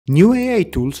New AI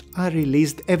tools are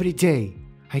released every day.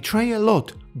 I try a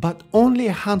lot, but only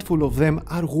a handful of them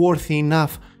are worthy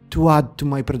enough to add to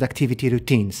my productivity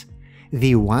routines.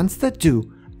 The ones that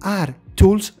do are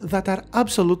tools that are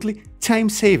absolutely time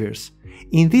savers.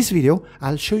 In this video,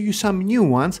 I'll show you some new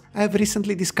ones I've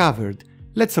recently discovered.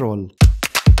 Let's roll!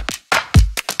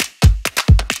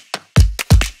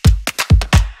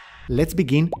 Let's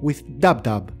begin with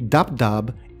Dupdub.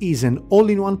 Dupdub is an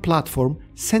all-in-one platform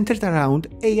centered around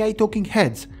AI talking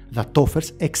heads that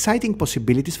offers exciting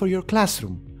possibilities for your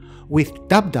classroom. With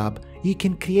Dupdub, you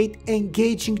can create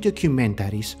engaging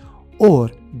documentaries or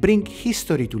bring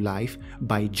history to life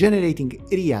by generating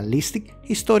realistic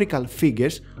historical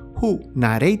figures who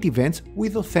narrate events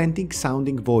with authentic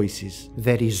sounding voices.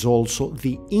 There is also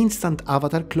the instant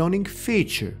avatar cloning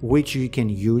feature, which you can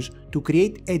use to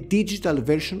create a digital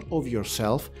version of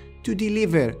yourself to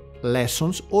deliver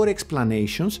lessons or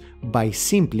explanations by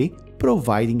simply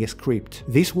providing a script.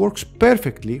 This works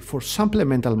perfectly for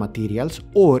supplemental materials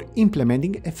or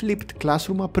implementing a flipped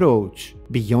classroom approach.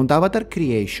 Beyond avatar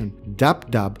creation,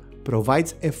 Dupdub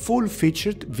provides a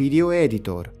full-featured video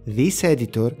editor. This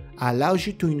editor allows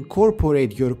you to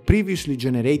incorporate your previously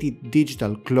generated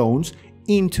digital clones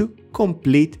into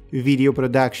complete video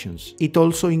productions. It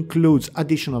also includes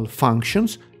additional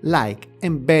functions like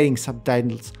embedding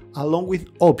subtitles along with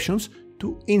options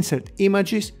to insert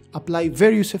images, apply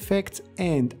various effects,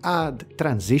 and add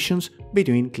transitions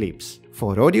between clips.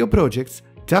 For audio projects,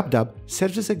 Dupdub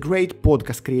serves as a great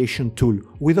podcast creation tool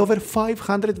with over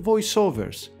 500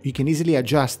 voiceovers. You can easily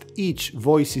adjust each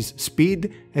voice's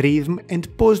speed, rhythm,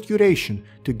 and pause duration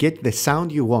to get the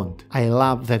sound you want. I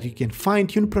love that you can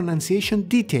fine-tune pronunciation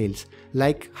details,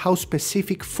 like how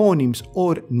specific phonemes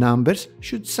or numbers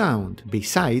should sound.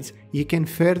 Besides, you can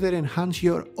further enhance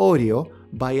your audio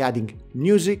by adding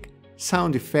music,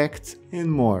 sound effects,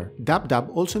 and more.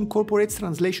 Dupdub also incorporates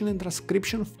translation and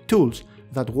transcription tools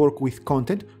that work with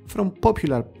content from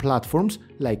popular platforms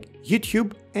like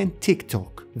YouTube and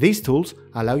TikTok. These tools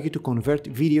allow you to convert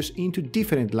videos into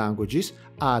different languages,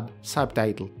 add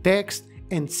subtitle text,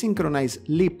 and synchronize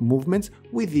lip movements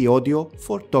with the audio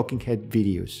for talking head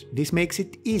videos. This makes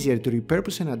it easier to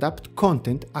repurpose and adapt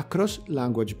content across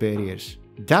language barriers.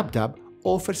 Dupdub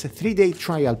offers a 3-day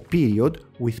trial period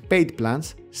with paid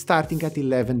plans starting at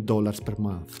 $11 per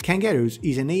month. Kangaroos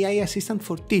is an AI assistant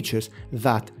for teachers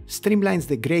that streamlines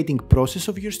the grading process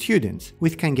of your students.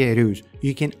 With Kangaroos,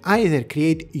 you can either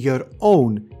create your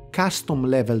own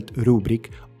custom-leveled rubric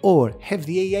or have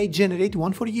the AI generate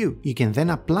one for you. You can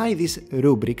then apply these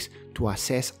rubrics to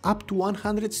assess up to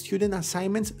 100 student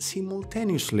assignments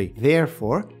simultaneously,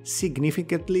 therefore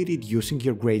significantly reducing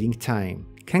your grading time.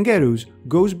 Kangaroos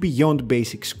goes beyond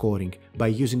basic scoring by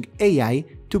using AI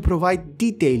to provide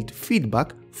detailed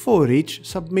feedback for each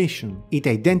submission. It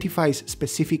identifies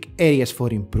specific areas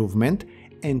for improvement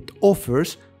and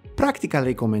offers practical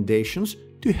recommendations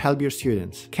to help your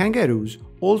students. Kangaroos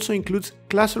also includes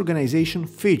class organization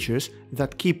features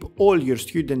that keep all your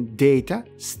student data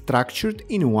structured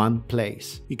in one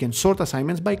place. You can sort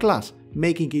assignments by class,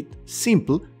 making it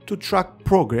simple to track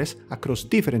progress across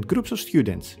different groups of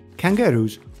students.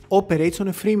 Kangaroos operates on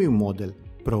a freemium model,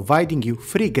 providing you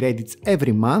free credits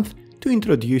every month to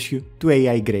introduce you to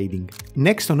AI grading.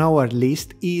 Next on our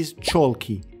list is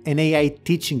Chalkie, an AI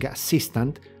teaching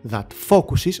assistant that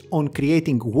focuses on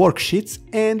creating worksheets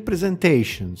and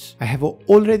presentations. I have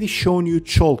already shown you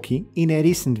Chalkie in a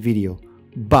recent video,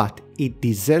 but it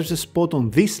deserves a spot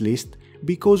on this list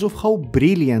because of how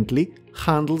brilliantly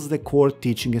handles the core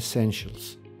teaching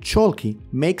essentials. Chalkie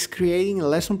makes creating a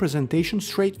lesson presentation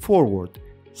straightforward.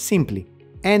 Simply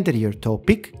enter your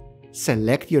topic,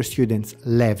 select your student's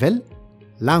level,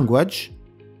 language,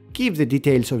 give the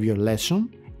details of your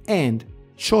lesson, and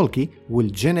Chalkie will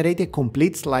generate a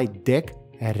complete slide deck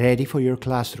ready for your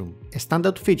classroom. A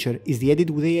standout feature is the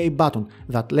Edit with AI button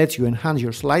that lets you enhance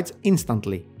your slides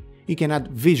instantly. You can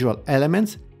add visual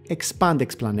elements, expand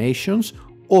explanations,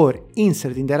 or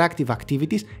insert interactive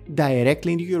activities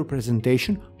directly into your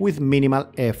presentation with minimal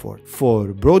effort.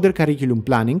 For broader curriculum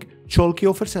planning, Chalkie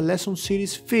offers a lesson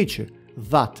series feature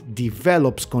that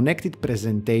develops connected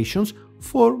presentations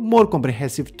for more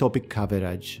comprehensive topic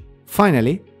coverage.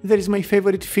 Finally, there is my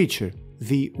favorite feature,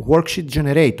 the worksheet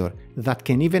generator, that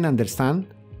can even understand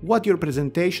what your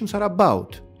presentations are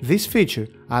about. This feature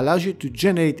allows you to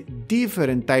generate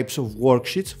different types of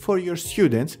worksheets for your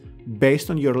students based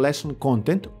on your lesson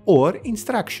content or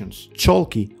instructions.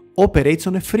 Chalkie operates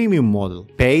on a freemium model.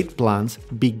 Paid plans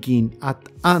begin at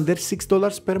under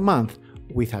 $6 per month,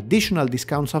 with additional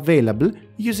discounts available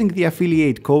using the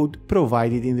affiliate code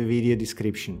provided in the video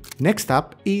description. Next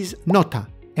up is Notta,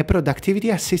 a productivity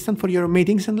assistant for your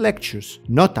meetings and lectures.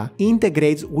 Notta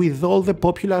integrates with all the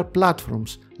popular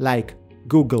platforms like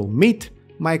Google Meet,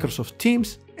 Microsoft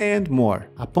Teams, and more.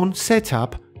 Upon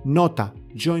setup, Notta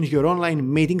joins your online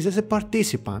meetings as a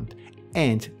participant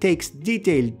and takes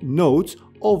detailed notes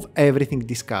of everything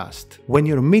discussed. When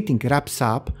your meeting wraps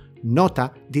up,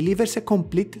 Notta delivers a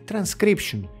complete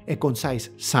transcription, a concise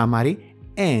summary,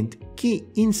 and key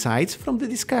insights from the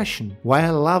discussion. What I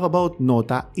love about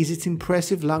Notta is its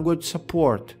impressive language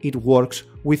support. It works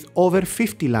with over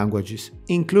 50 languages,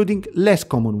 including less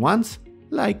common ones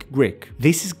like Greek.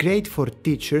 This is great for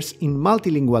teachers in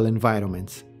multilingual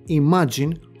environments.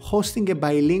 Imagine hosting a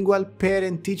bilingual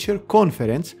parent-teacher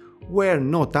conference where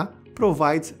Notta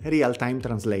provides real-time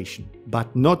translation.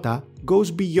 But Notta goes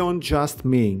beyond just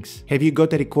meetings. Have you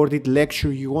got a recorded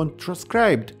lecture you want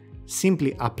transcribed?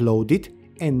 Simply upload it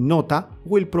and Notta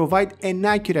will provide an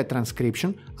accurate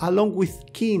transcription along with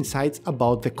key insights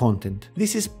about the content.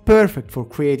 This is perfect for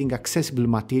creating accessible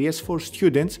materials for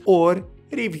students or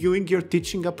reviewing your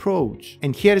teaching approach.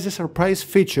 And here is a surprise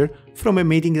feature from a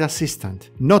meeting assistant.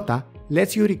 Notta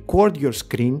lets you record your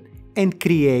screen and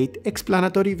create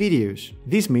explanatory videos.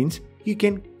 This means you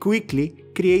can quickly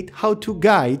create how-to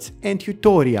guides and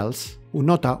tutorials.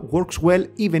 Notta works well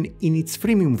even in its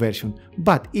freemium version,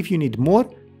 but if you need more,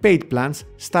 paid plans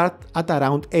start at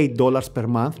around $8 per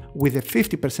month with a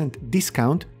 50%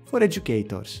 discount for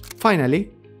educators.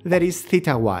 Finally, there is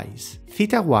Thetawise.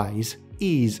 Thetawise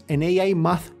is an AI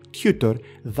math tutor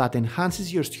that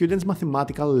enhances your students'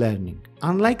 mathematical learning.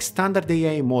 Unlike standard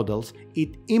AI models,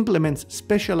 it implements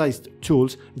specialized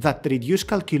tools that reduce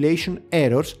calculation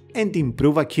errors and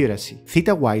improve accuracy.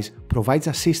 Thetawise provides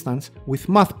assistance with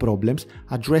math problems,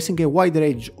 addressing a wide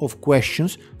range of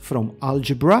questions from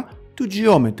algebra to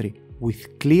geometry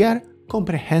with clear,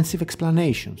 comprehensive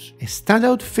explanations. A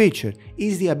standout feature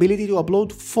is the ability to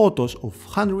upload photos of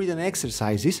handwritten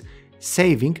exercises,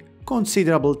 saving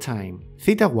considerable time.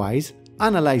 Thetawise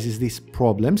analyzes these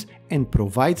problems and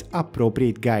provides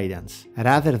appropriate guidance.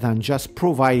 Rather than just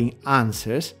providing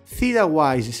answers,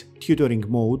 Thetawise's tutoring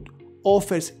mode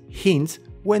offers hints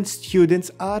when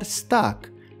students are stuck,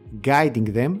 guiding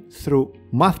them through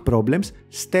math problems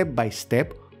step by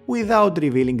step without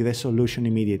revealing the solution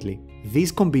immediately.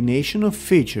 This combination of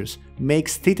features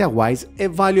makes Thetawise a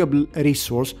valuable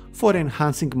resource for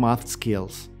enhancing math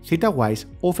skills. Thetawise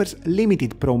offers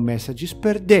limited Pro messages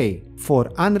per day.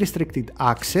 For unrestricted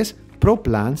access, Pro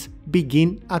plans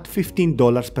begin at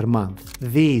 $15 per month.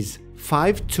 These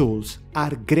 5 tools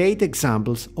are great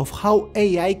examples of how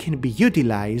AI can be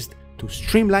utilized to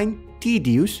streamline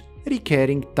tedious,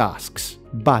 recurring tasks.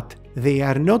 But they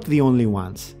are not the only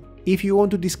ones. If you want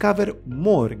to discover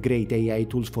more great AI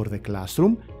tools for the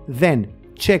classroom, then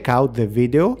check out the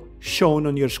video shown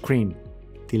on your screen.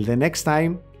 Till the next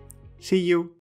time, see you!